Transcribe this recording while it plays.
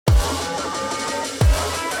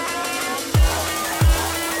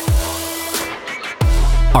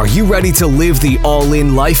Are you ready to live the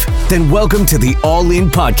all-in life? Then welcome to the All In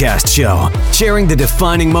Podcast Show, sharing the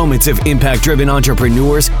defining moments of impact-driven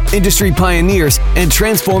entrepreneurs, industry pioneers, and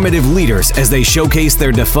transformative leaders as they showcase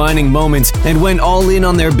their defining moments and went all in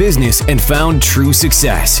on their business and found true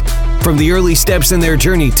success. From the early steps in their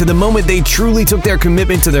journey to the moment they truly took their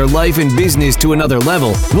commitment to their life and business to another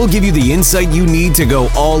level, we'll give you the insight you need to go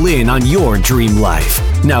all in on your dream life.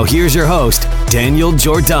 Now here's your host, Daniel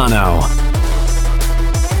Giordano.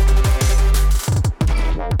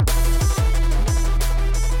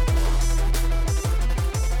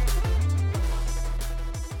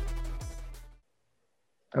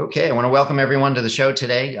 Okay, I want to welcome everyone to the show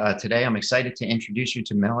today. Today, I'm excited to introduce you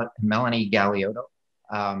to Melanie Galeotto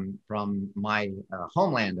from my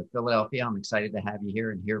homeland of Philadelphia. I'm excited to have you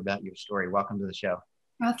here and hear about your story. Welcome to the show.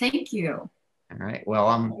 Well, thank you. All right. Well,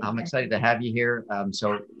 I'm excited to have you here.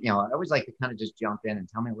 So, I always like to kind of just jump in and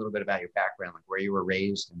tell me a little bit about your background, like where you were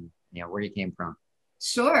raised and, where you came from.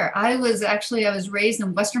 Sure. I was raised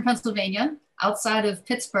in Western Pennsylvania, outside of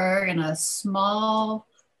Pittsburgh, in a small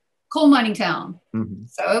coal mining town. Mm-hmm.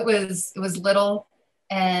 So it was little,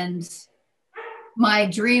 and my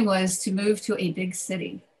dream was to move to a big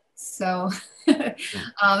city. So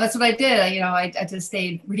that's what I did. I just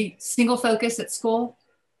stayed really single focused at school.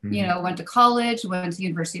 Mm-hmm. Went to college, went to the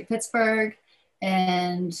University of Pittsburgh,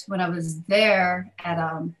 and when I was there at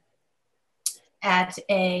a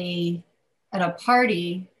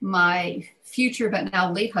party, my future but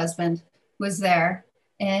now late husband was there,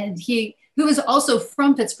 and he was also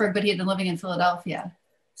from Pittsburgh, but he had been living in Philadelphia.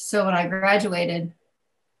 So when I graduated,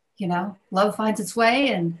 love finds its way.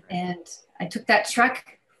 And I took that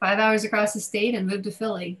trek 5 hours across the state and moved to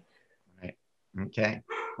Philly. Right. Okay.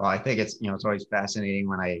 Well, I think it's always fascinating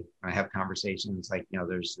when I have conversations like,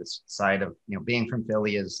 there's this side of, being from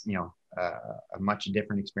Philly is, a much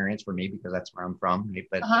different experience for me because that's where I'm from.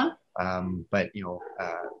 Right? But,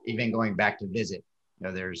 even going back to visit,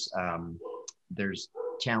 there's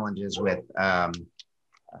challenges with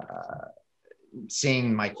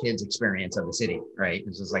seeing my kids' experience of the city, right?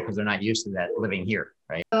 It's just like, because they're not used to that living here,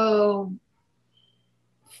 right? So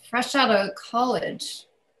fresh out of college,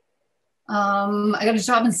 I got a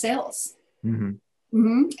job in sales. Mm-hmm.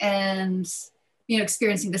 Mm-hmm. And,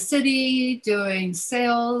 experiencing the city, doing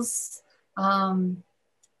sales.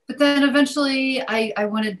 But then eventually I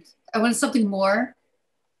wanted something more,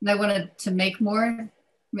 and I wanted to make more.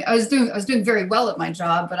 I was doing very well at my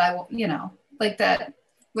job, but like that,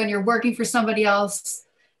 when you're working for somebody else,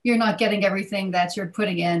 you're not getting everything that you're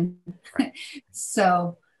putting in. Right.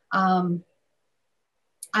 So,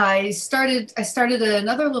 I started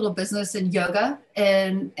another little business in yoga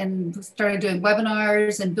and started doing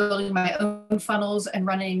webinars and building my own funnels and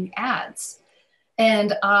running ads.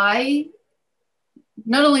 And not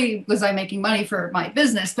only was I making money for my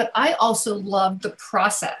business, but I also loved the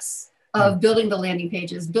process of building the landing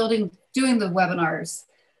pages, doing the webinars,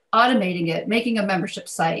 automating it, making a membership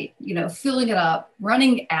site, filling it up,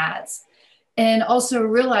 running ads, and also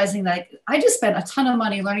realizing that I just spent a ton of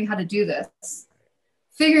money learning how to do this,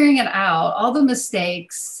 figuring it out, all the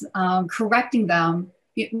mistakes, correcting them,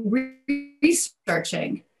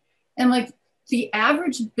 researching. And like the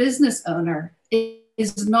average business owner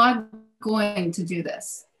is not going to do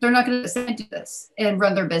this. They're not going to do this and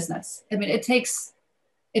run their business. I mean, it takes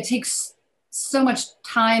so much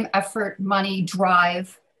time, effort, money,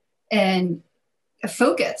 drive, and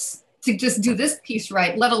focus to just do this piece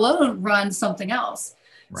right, let alone run something else.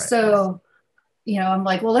 Right. So, I'm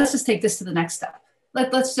like, well, let's just take this to the next step.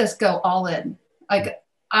 Let's just go all in. Like,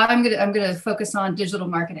 I'm gonna focus on digital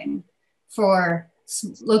marketing for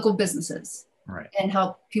local businesses, right, and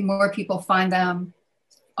help more people find them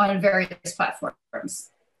on various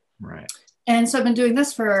platforms. Right. And so I've been doing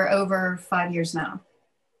this for over 5 years now.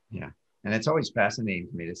 Yeah. And it's always fascinating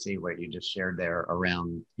to me to see what you just shared there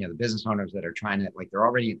around, the business owners that are trying to, like, they're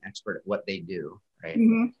already an expert at what they do, right?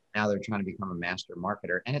 Mm-hmm. Now they're trying to become a master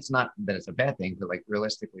marketer. And it's not that it's a bad thing, but like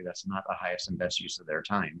realistically, that's not the highest and best use of their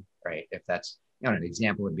time, right? If that's, an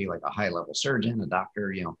example would be like a high level surgeon, a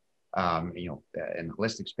doctor, in the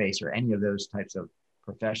holistic space or any of those types of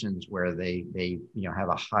professions where they have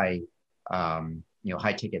a higher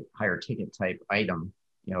ticket type item,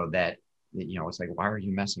 that it's like, why are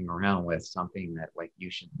you messing around with something that like you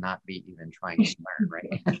should not be even trying to learn, right?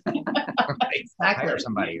 Exactly. Hire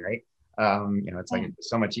somebody, right? It's like it's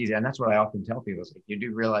so much easier. And that's what I often tell people. It's like, you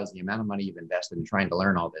do realize the amount of money you've invested in trying to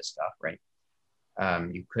learn all this stuff, right?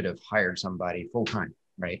 You could have hired somebody full time,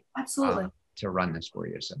 right? Absolutely. To run this for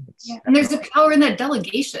you. So and there's the power in that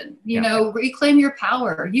delegation, reclaim your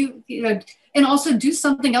power, and also do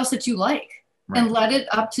something else that you like. Right. And let it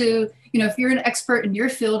up to, if you're an expert in your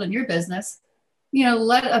field and your business,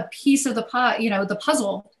 let a piece of the pie, the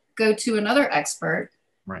puzzle go to another expert,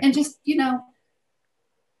 right. And just,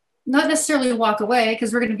 not necessarily walk away,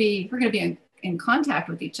 because we're going to be in contact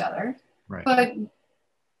with each other, right. But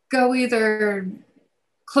go either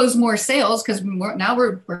close more sales, because now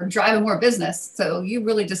we're driving more business. So you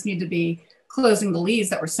really just need to be closing the leads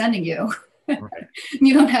that we're sending you. Right.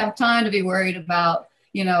 You don't have time to be worried about,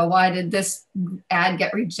 why did this ad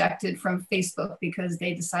get rejected from Facebook because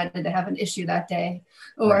they decided to have an issue that day,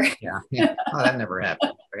 or right. Yeah. Oh, that never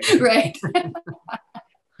happened. Right.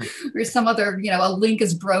 Or some other, a link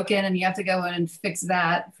is broken and you have to go in and fix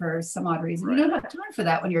that for some odd reason. Right. You don't have time for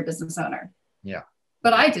that when you're a business owner. Yeah.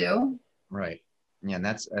 But I do. Right. Yeah. And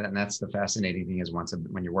that's the fascinating thing is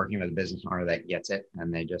when you're working with a business owner that gets it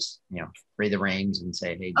and they just, free the reins and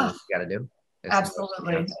say, hey, do what you got to do.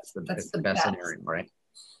 Absolutely. That's the best scenario, right?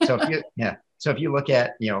 So if you look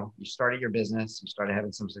at, you started your business, you started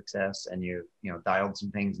having some success, and you dialed some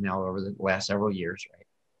things now over the last several years,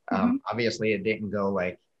 right? Mm-hmm. Obviously it didn't go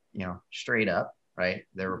like, straight up, right?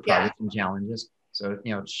 There were probably some challenges. So,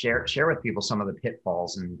 share with people some of the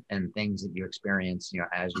pitfalls and things that you experienced,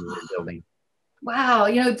 as you were building.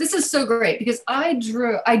 Wow. This is so great because I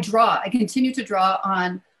continue to draw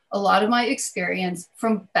on a lot of my experience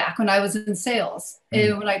from back when I was in sales. Mm-hmm.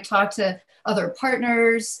 And when I talk to other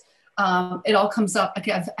partners, it all comes up.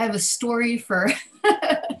 Okay, I have a story for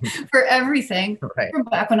for everything right. from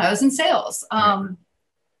back when I was in sales.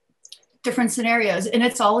 Different scenarios, and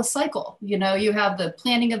it's all a cycle. You have the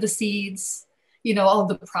planting of the seeds, all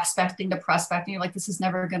the prospecting. You're like, this is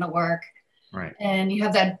never going to work. Right. And you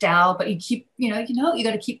have that doubt, but you keep, you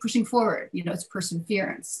got to keep pushing forward. It's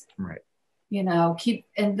perseverance. Right.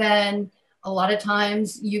 And then a lot of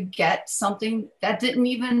times you get something that didn't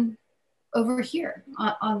even over here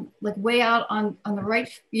on like way out on the right,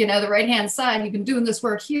 the right hand side. You've been doing this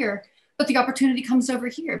work here, but the opportunity comes over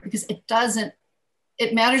here because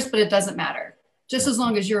it matters, but it doesn't matter. Just as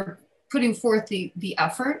long as you're putting forth the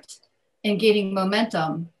effort and gaining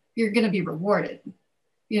momentum, you're going to be rewarded,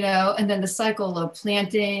 and then the cycle of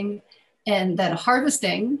planting and then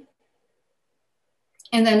harvesting.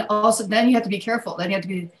 And then you have to be careful. Then you have to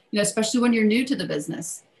be, especially when you're new to the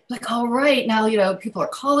business, like, all right, now, people are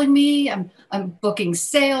calling me, I'm booking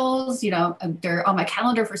sales, they're on my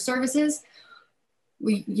calendar for services.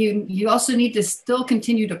 You also need to still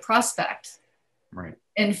continue to prospect. Right.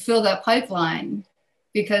 And fill that pipeline,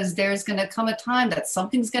 because there's going to come a time that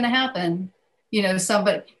something's going to happen.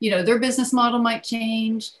 Somebody, their business model might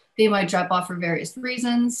change. They might drop off for various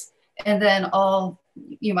reasons. And then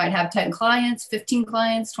you might have 10 clients, 15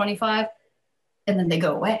 clients, 25, and then they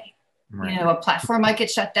go away. Right. A platform might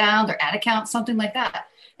get shut down, their ad account, something like that.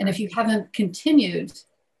 And if you haven't continued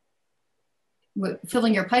with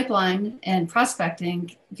filling your pipeline and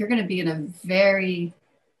prospecting, you're going to be in a very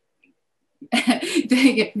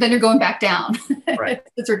then you're going back down. Right.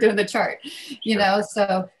 As we're doing the chart,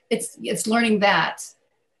 so it's learning that.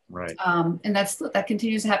 Right. And that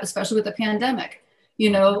continues to happen, especially with the pandemic.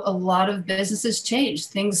 A lot of businesses changed,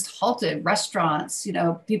 things halted, restaurants,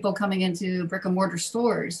 people coming into brick and mortar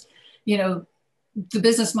stores, the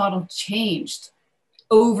business model changed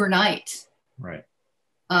overnight. Right.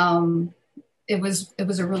 It was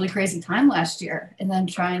a really crazy time last year, and then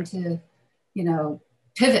trying to,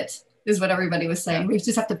 pivot is what everybody was saying. We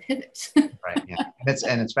just have to pivot. Right. Yeah.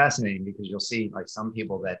 It's fascinating because you'll see like some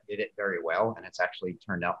people that did it very well and it's actually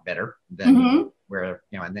turned out better than where,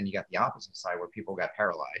 and then you got the opposite side where people got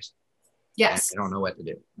paralyzed. Yes. They don't know what to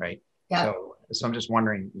do. Right. Yeah. So I'm just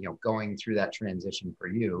wondering, going through that transition for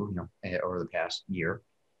you, over the past year,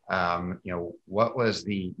 what was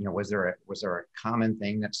was there a common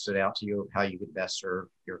thing that stood out to you, how you could best serve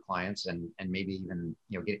your clients and maybe even,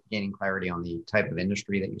 gaining clarity on the type of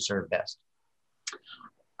industry that you serve best?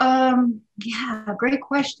 Yeah, great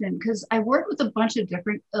question. Because I work with a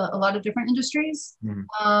lot of different industries.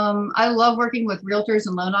 Mm-hmm. I love working with realtors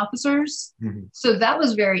and loan officers. Mm-hmm. So that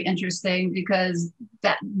was very interesting because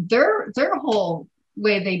that their whole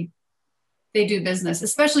way they do business,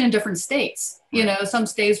 especially in different states. Right. Some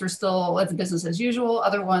states were still it's business as usual.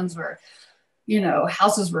 Other ones were,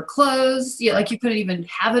 houses were closed. Yeah, like you couldn't even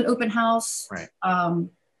have an open house. Right. And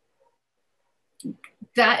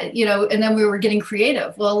then we were getting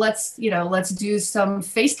creative. Well, let's do some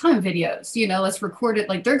FaceTime videos, let's record it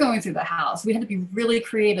like they're going through the house. We had to be really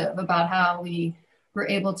creative about how we were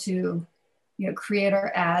able to, create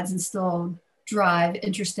our ads and still drive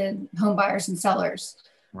interested home buyers and sellers.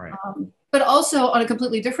 Right. But also on a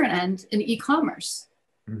completely different end in e-commerce,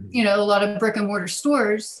 Mm-hmm. A lot of brick and mortar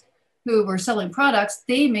stores who were selling products,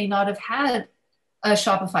 they may not have had a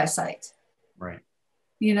Shopify site. Right.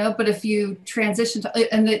 But if you transition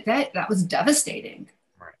to, and that was devastating.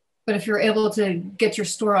 Right. But if you're able to get your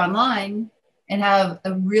store online and have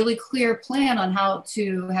a really clear plan on how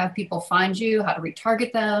to have people find you, how to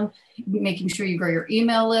retarget them, making sure you grow your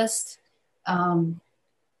email list,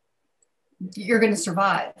 you're going to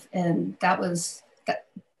survive. And that.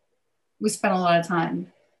 We spent a lot of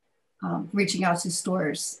time reaching out to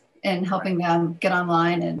stores and helping them get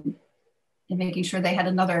online and making sure they had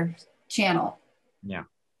another channel. Yeah.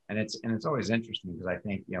 And it's always interesting because I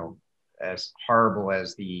think, as horrible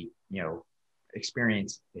as the,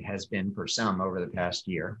 experience it has been for some over the past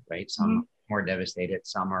year, right? Some more devastated,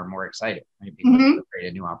 some are more excited, right? Because they've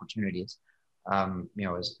created new opportunities.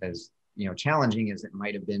 As challenging as it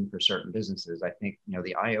might have been for certain businesses, I think,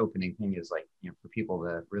 the eye-opening thing is like, for people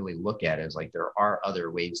to really look at is like, there are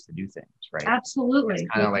other ways to do things, right? Absolutely. It's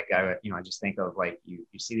kind of like, I just think of like, you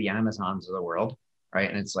see the Amazons of the world, right?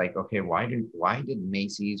 And it's like, okay, why did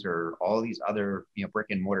Macy's or all these other, brick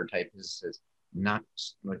and mortar type businesses not,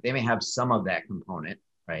 like, they may have some of that component,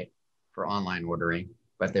 right, for online ordering,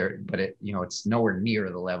 but it's nowhere near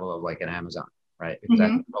the level of like an Amazon, right? Because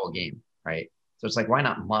that's the whole game, right? So it's like, why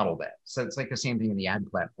not model that? So it's like the same thing in the ad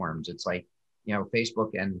platforms. It's like,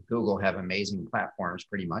 Facebook and Google have amazing platforms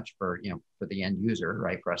pretty much for the end user,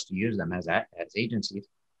 right? For us to use them as agencies.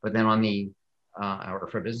 But then on the, or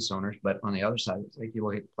for business owners, but on the other side, it's like you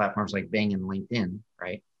look at platforms like Bing and LinkedIn,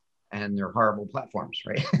 right? And they're horrible platforms,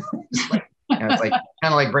 right? It's like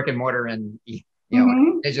kind of like brick and mortar and,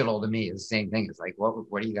 digital to me is the same thing. It's like,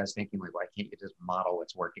 what are you guys thinking? Like, why can't you just model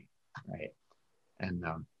what's working, right? And,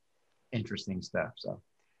 interesting stuff.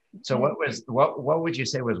 So what would you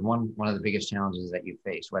say was one of the biggest challenges that you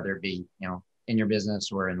faced, whether it be, in your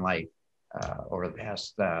business or in life, over the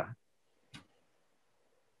past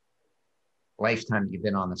lifetime you've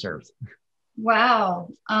been on this earth? Wow.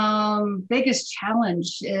 Biggest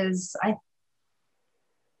challenge is, I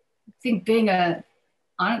think, being a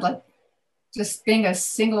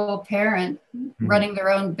single parent running their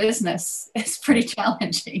own business is pretty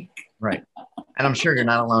challenging. Right. And I'm sure you're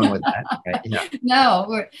not alone with that. Right? Yeah.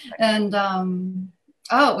 No. And,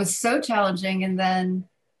 it was so challenging. And then,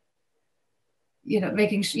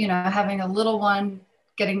 making, having a little one,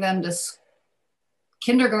 getting them to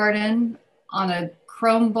kindergarten on a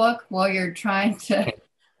Chromebook while you're trying to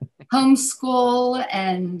homeschool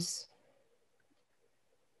and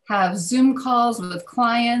have Zoom calls with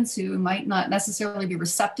clients who might not necessarily be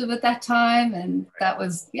receptive at that time. And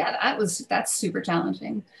that's super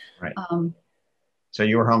challenging. Right. So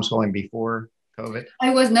you were homeschooling before COVID?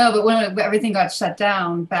 I was, no, but when everything got shut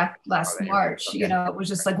down back last March, okay. It was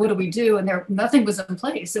just like, what do we do? And nothing was in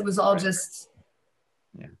place. It was all just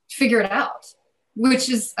figure it out, which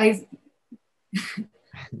is, I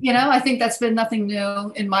think that's been nothing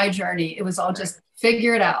new in my journey. It was all just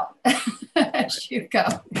figure it out as you go.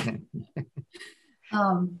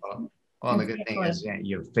 Well, the good thing is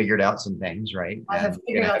you've figured out some things, right? I have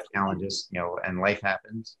figured out challenges, and life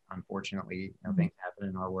happens. Unfortunately, things happen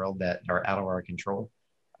in our world that are out of our control.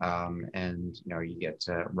 And you get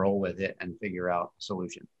to roll with it and figure out a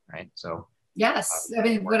solution, right? So yes,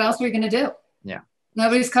 what else are you going to do? Yeah,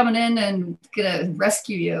 nobody's coming in and gonna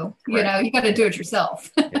rescue you. Right. You got to do it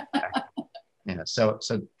yourself. Yeah. So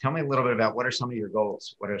tell me a little bit about what are some of your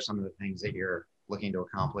goals? What are some of the things that you're looking to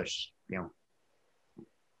accomplish?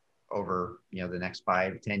 Over the next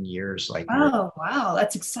 5-10 years. Oh wow,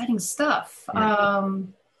 that's exciting stuff. Yeah.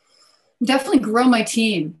 Definitely grow my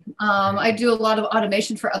team. I do a lot of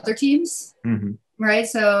automation for other teams, right?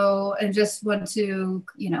 So, and just want to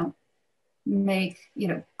grow my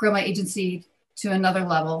agency to another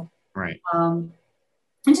level, right? And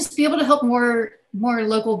just be able to help more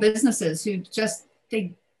local businesses who just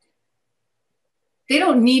they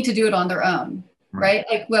don't need to do it on their own, right?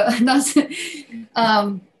 Like, well,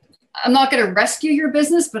 I'm not going to rescue your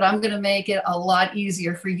business, but I'm going to make it a lot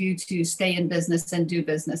easier for you to stay in business and do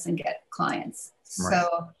business and get clients. Right.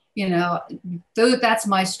 So, that's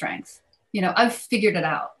my strength. I've figured it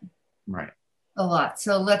out. Right. A lot.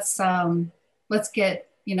 So let's get,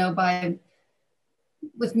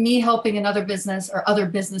 with me helping another business or other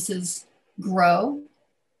businesses grow,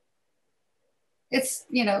 it's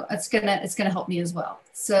gonna help me as well.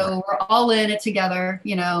 So we're all in it together,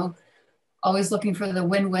 always looking for the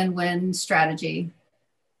win-win-win strategy.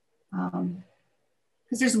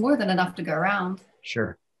 Because there's more than enough to go around.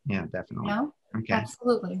 Sure. Yeah, definitely. Okay.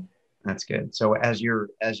 Absolutely. That's good. So as you're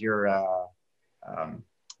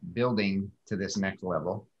building to this next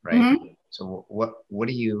level, right? So what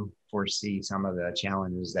do you foresee some of the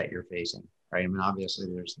challenges that you're facing right? I mean, obviously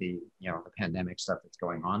there's the, the pandemic stuff that's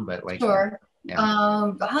going on, but like, Sure.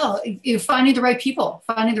 yeah. You're finding the right people,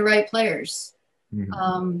 finding the right players.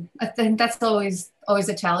 Mm-hmm. I think that's always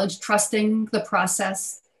a challenge, trusting the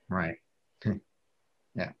process. Right.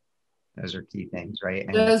 Yeah. Those are key things, right?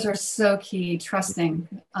 And those are so key, trusting.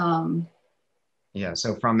 Yeah.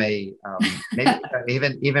 So from a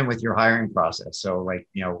maybe even with your hiring process, so like,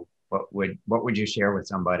 what would you share with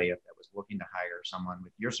somebody if that was looking to hire someone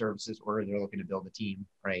with your services, or they're looking to build a team,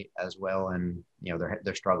 right, as well, and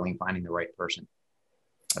they're struggling finding the right person?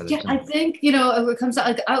 Yeah, I think it comes out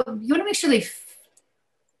like you want to make sure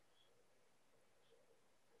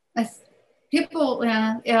people.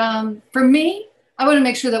 For me, I want to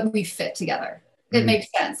make sure that we fit together. It makes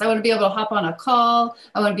sense. I want to be able to hop on a call.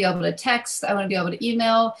 I want to be able to text. I want to be able to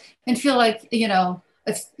email and feel like,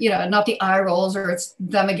 it's, not the eye rolls or it's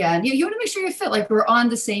them again. You want to make sure you fit, like we're on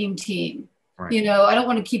the same team. Right. I don't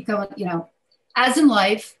want to keep going, as in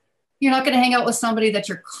life, you're not going to hang out with somebody that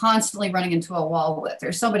you're constantly running into a wall with,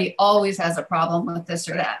 or somebody always has a problem with this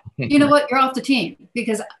or that. You know what? You're off the team,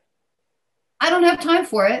 because I don't have time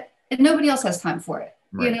for it and nobody else has time for it.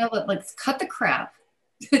 Right. Let's cut the crap.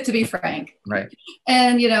 To be frank. Right.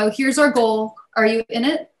 And, here's our goal. Are you in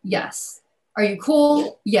it? Yes. Are you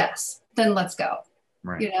cool? Yes. Then let's go.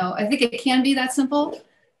 Right. I think it can be that simple.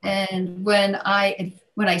 Right. And when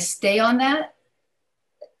I stay on that,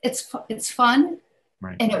 it's fun.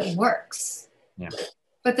 Right. And it works. Yeah.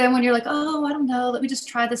 But then when you're like, oh, I don't know, let me just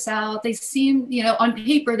try this out. They seem, on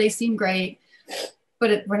paper, they seem great,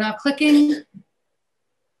 but we're not clicking.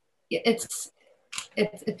 It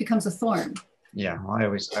becomes a thorn. Yeah, well, I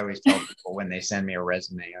always tell people when they send me a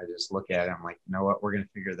resume, I just look at it. I'm like, you know what? We're going to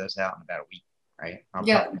figure this out in about a week, right? I'll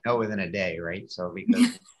probably know within a day, right? So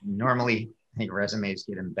because normally I think resumes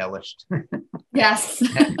get embellished. Yes.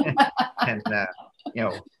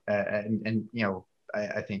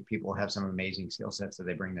 I think people have some amazing skill sets that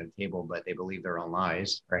they bring to the table, but they believe their own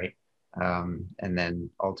lies, right? And then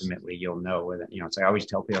ultimately you'll know whether, so I always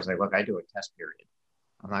tell people, I was like, look, I do a test period.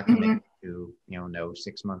 I'm not committed to, no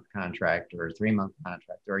 6-month contract or a 3-month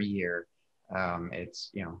contract or a year.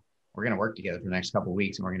 It's, we're going to work together for the next couple of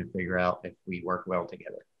weeks and we're going to figure out if we work well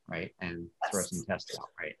together. Right. And throw some tests out.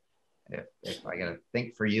 Right. If I got to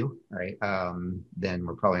think for you, right, then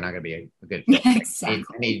we're probably not going to be a good fit. Exactly.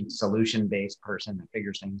 Any solution-based person that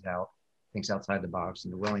figures things out, thinks outside the box,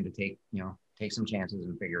 and they're willing to take some chances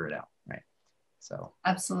and figure it out. Right. So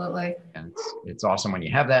absolutely. And it's awesome when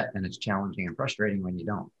you have that, and it's challenging and frustrating when you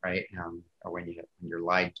don't, right? Or when you're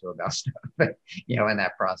lied to about stuff, in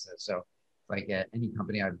that process. So like at any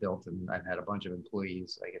company I've built, and I've had a bunch of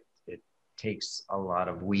employees, like it takes a lot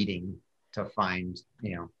of weeding to find,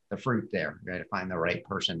 the fruit there, right? To find the right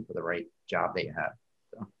person for the right job that you have.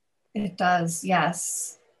 So it does.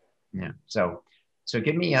 Yes. Yeah. So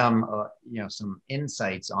give me, some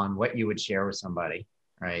insights on what you would share with somebody,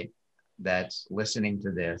 right, that's listening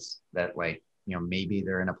to this, that maybe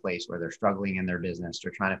they're in a place where they're struggling in their business.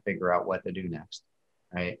 They're trying to figure out what to do next,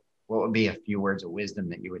 right? What would be a few words of wisdom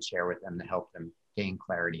that you would share with them to help them gain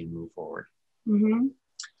clarity and move forward? Mm-hmm.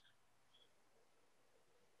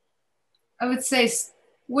 I would say,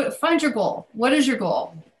 find your goal. What is your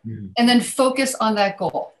goal? Mm-hmm. And then focus on that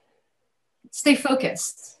goal. Stay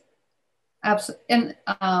focused. Absolutely. And,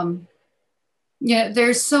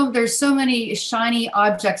 there's so many shiny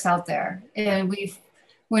objects out there, and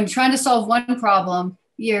when trying to solve one problem,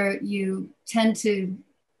 you tend to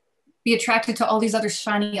be attracted to all these other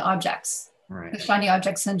shiny objects, right. The shiny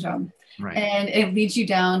object syndrome, right. And it leads you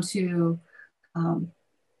down to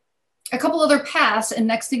a couple other paths, and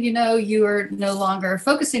next thing you know, you are no longer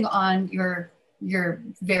focusing on your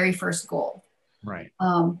very first goal. Right.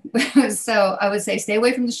 So I would say stay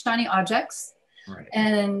away from the shiny objects, right.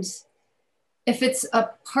 And if it's a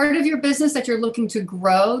part of your business that you're looking to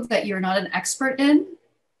grow that you're not an expert in,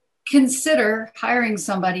 consider hiring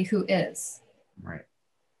somebody who is. Right.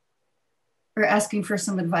 Or asking for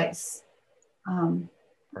some advice.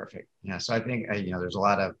 Perfect. Yeah. So I think, there's a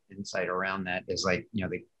lot of insight around that. Is like,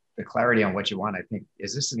 the clarity on what you want. I think,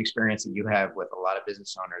 is this an experience that you have with a lot of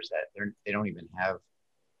business owners that they don't even have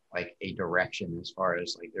like a direction as far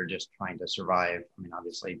as like, they're just trying to survive. I mean,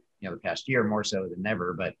 obviously, the past year more so than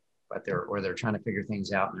ever, but they're trying to figure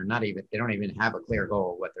things out, and they don't even have a clear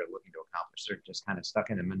goal of what they're looking to accomplish. They're just kind of stuck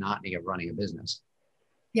in the monotony of running a business.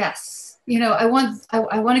 Yes. I want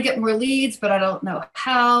to get more leads, but I don't know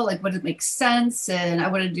how, like, what it makes sense. And I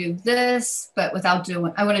want to do this, but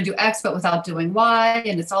I want to do X, but without doing Y.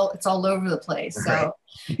 And it's all over the place. So, right.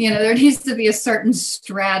 There needs to be a certain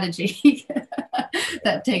strategy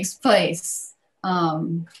that takes place.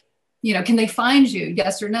 can they find you?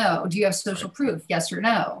 Yes or no? Do you have social proof? Yes or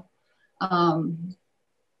no? Can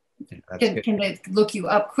they look you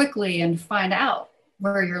up quickly and find out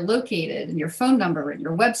where you're located and your phone number and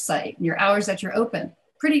your website and your hours that you're open?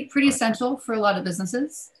 Pretty essential for a lot of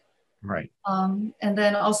businesses. Right. And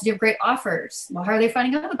then also, do you have great offers? Well, how are they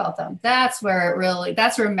finding out about them? That's where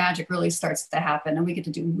magic really starts to happen, and we get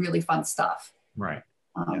to do really fun stuff. Right.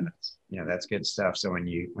 That's good stuff. So when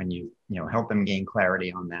you help them gain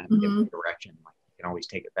clarity on that, and give them direction, like, you can always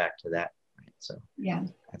take it back to that. Right. So yeah,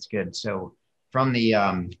 that's good. So from the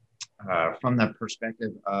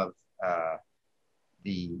perspective of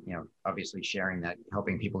obviously sharing that,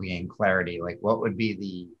 helping people gain clarity, like what would be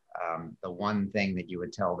the one thing that you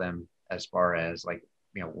would tell them as far as like,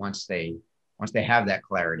 once they have that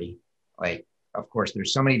clarity, like, of course,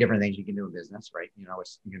 there's so many different things you can do in business, right?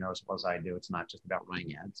 As well as I do, it's not just about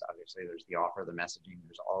running ads. Obviously, there's the offer, the messaging,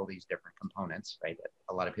 there's all these different components, right? That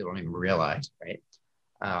a lot of people don't even realize, right?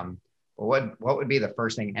 But what would be the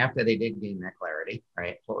first thing after they did gain that clarity,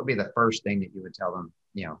 right? What would be the first thing that you would tell them,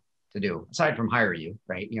 to do aside from hire you,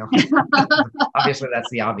 right? Obviously that's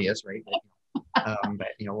the obvious, right? But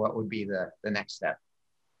what would be the next step?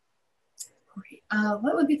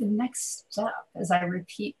 What would be the next step as I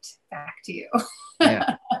repeat back to you?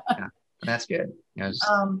 yeah, that's good. Be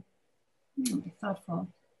thoughtful.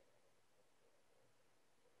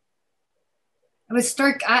 I would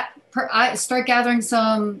start gathering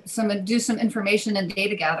do some information and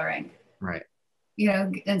data gathering. Right.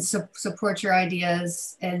 And support your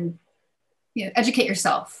ideas and educate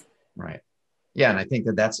yourself. Right. Yeah, and I think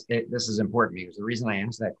that's it. This is important because the reason I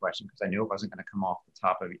asked that question, because I knew it wasn't going to come off the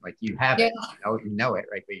top of it. Like, you have it, you know it,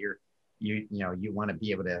 right? But you want to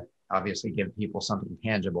be able to obviously give people something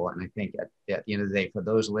tangible. And I think at the end of the day, for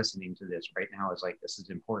those listening to this right now, is like, this is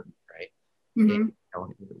important, right?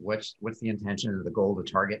 What's the intention of the goal, the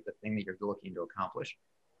target, the thing that you're looking to accomplish,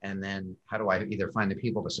 and then how do I either find the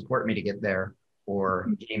people to support me to get there, or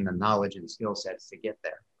gain the knowledge and skill sets to get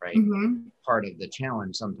there, right? Part of the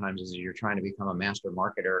challenge sometimes is you're trying to become a master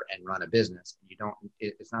marketer and run a business.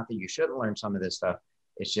 It's not that you shouldn't learn some of this stuff.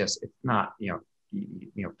 It's just, it's not,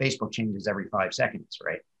 Facebook changes every 5 seconds,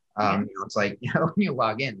 right? It's like, when you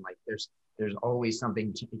log in, like there's always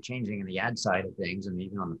something changing in the ad side of things and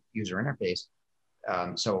even on the user interface.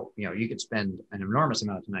 So, you could spend an enormous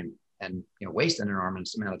amount of time and, waste an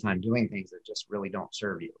enormous amount of time doing things that just really don't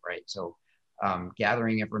serve you, right? So,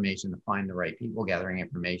 gathering information to find the right people, gathering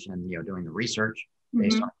information, doing the research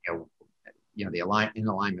based on, in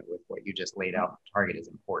alignment with what you just laid out. Target is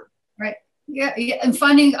important. Right. Yeah. And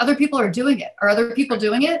finding other people are doing it. Are other people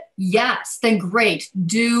doing it? Yes. Then great.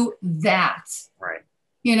 Do that. Right.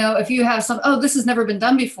 If you have this has never been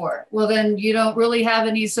done before, well, then you don't really have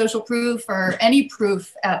any social proof or any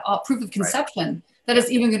proof at all, proof of conception that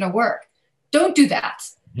it's even going to work. Don't do that.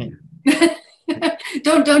 Yeah.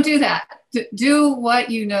 Don't do that. Do what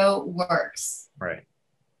works. Right.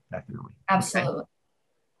 Definitely. Absolutely. Okay.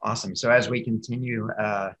 Awesome. So as we continue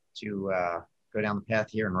to go down the path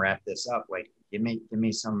here and wrap this up, like give me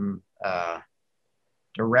some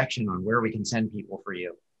direction on where we can send people for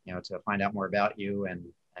you, to find out more about you and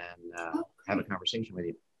have a conversation with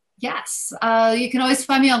you. Yes. You can always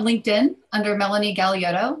find me on LinkedIn under Melanie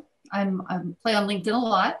Galiotto. I play on LinkedIn a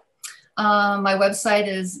lot. My website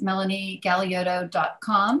is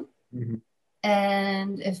melaniegaliotto.com.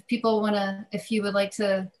 And if you would like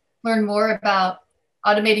to learn more about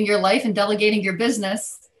automating your life and delegating your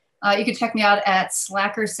business, you can check me out at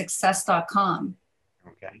slackersuccess.com.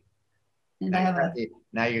 Okay. And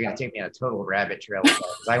now you're going to take me on a total rabbit trail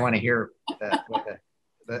because I want to hear what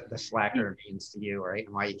the slacker means to you, right?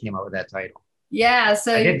 And why you came up with that title. Yeah.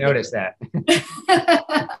 So I did notice that.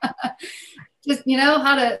 Just,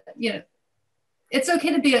 how to, it's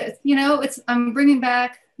okay to be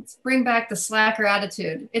bring back the slacker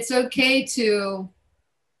attitude. It's okay to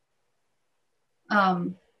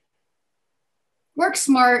work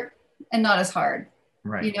smart and not as hard,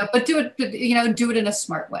 right? But do it in a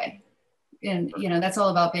smart way. And, that's all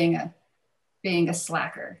about being a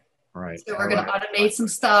slacker. Right. So we're going to automate some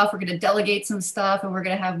stuff. We're going to delegate some stuff, and we're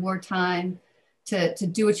going to have more time to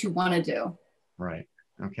do what you want to do. Right.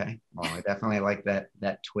 Okay. Well, I definitely like that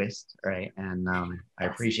twist, right? And I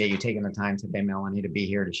appreciate you taking the time today, Melanie, to be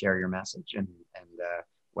here to share your message and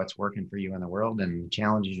what's working for you in the world and the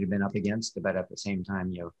challenges you've been up against, but at the same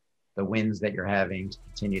time, the wins that you're having to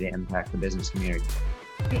continue to impact the business community.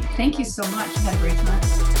 Great. Thank you so much. I had a great time.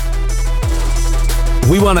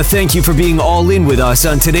 We want to thank you for being all in with us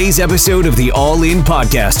on today's episode of the All In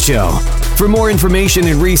Podcast Show. For more information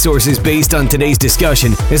and resources based on today's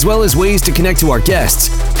discussion, as well as ways to connect to our guests,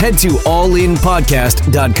 head to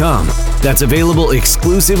allinpodcast.com. That's available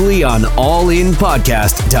exclusively on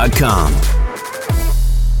allinpodcast.com.